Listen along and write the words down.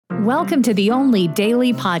Welcome to the only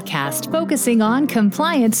daily podcast focusing on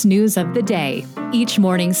compliance news of the day. Each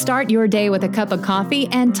morning, start your day with a cup of coffee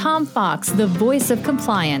and Tom Fox, the voice of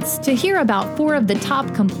compliance, to hear about 4 of the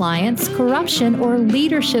top compliance, corruption, or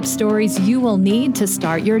leadership stories you will need to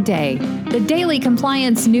start your day. The Daily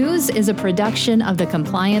Compliance News is a production of the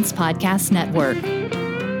Compliance Podcast Network.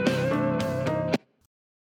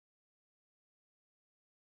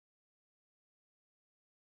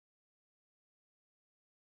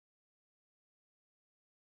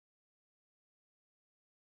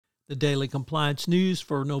 The Daily Compliance News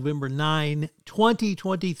for November 9,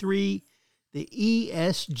 2023, the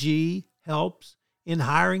ESG helps in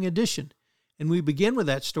hiring edition. And we begin with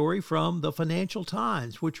that story from the Financial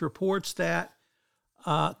Times, which reports that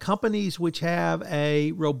companies which have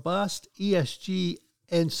a robust ESG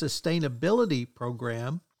and sustainability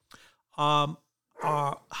program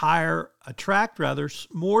attract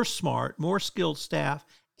more smart, more skilled staff,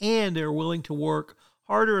 and they're willing to work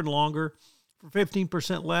harder and longer for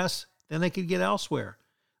 15% less than they could get elsewhere.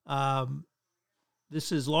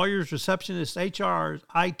 This is lawyers, receptionists, HR,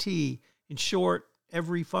 IT, in short,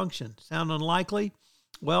 every function. Sound unlikely?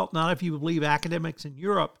 Well, not if you believe academics in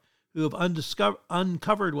Europe who have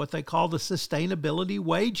uncovered what they call the sustainability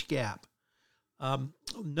wage gap.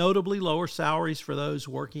 Notably lower salaries for those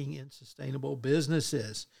working in sustainable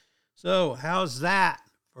businesses. So how's that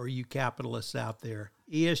for you capitalists out there?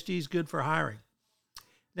 ESG is good for hiring.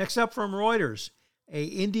 Next up from Reuters, an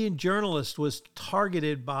Indian journalist was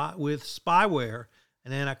targeted with spyware,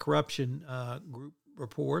 an anti-corruption group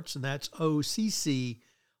reports, and that's OCCRP.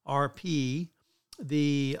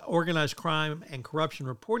 The Organized Crime and Corruption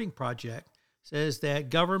Reporting Project says that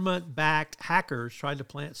government-backed hackers tried to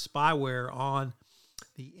plant spyware on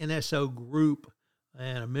the NSO group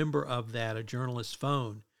and a member of that, a journalist's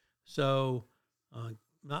phone. So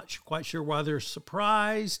not quite sure why they're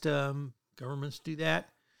surprised. Governments do that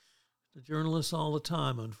to journalists all the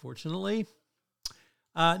time, unfortunately.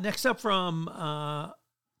 Next up from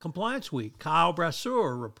Compliance Week, Kyle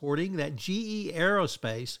Brasseur reporting that GE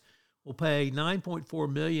Aerospace will pay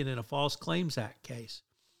 $9.4 million in a False Claims Act case.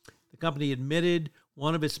 The company admitted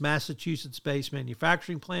one of its Massachusetts-based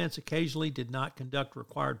manufacturing plants occasionally did not conduct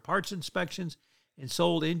required parts inspections and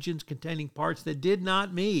sold engines containing parts that did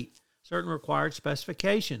not meet certain required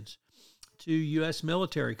specifications to U.S.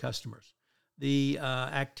 military customers. The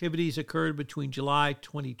activities occurred between July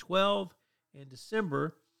 2012 and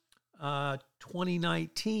December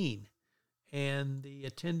 2019, and the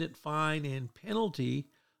attendant fine and penalty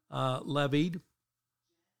levied,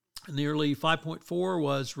 nearly 5.4,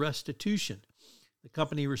 was restitution. The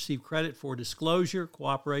company received credit for disclosure,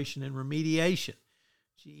 cooperation, and remediation.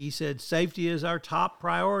 GE said safety is our top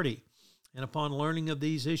priority, and upon learning of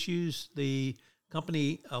these issues, the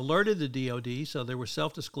company alerted the DOD, so there was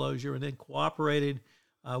self-disclosure, and then cooperated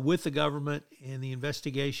with the government in the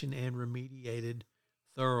investigation and remediated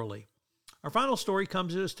thoroughly. Our final story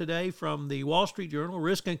comes to us today from the Wall Street Journal,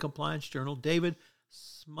 Risk and Compliance Journal. David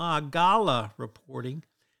Smagala reporting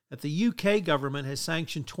that the UK government has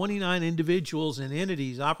sanctioned 29 individuals and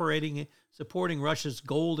entities operating and supporting Russia's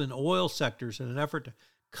gold and oil sectors in an effort to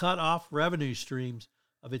cut off revenue streams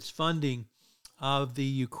of its funding of the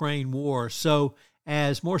Ukraine war. So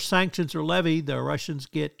as more sanctions are levied, the Russians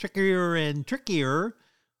get trickier and trickier,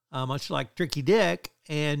 much like Tricky Dick,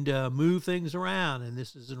 and move things around. And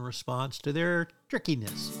this is in response to their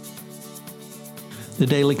trickiness. The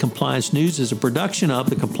Daily Compliance News is a production of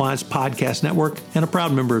the Compliance Podcast Network and a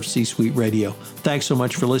proud member of C-Suite Radio. Thanks so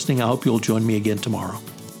much for listening. I hope you'll join me again tomorrow.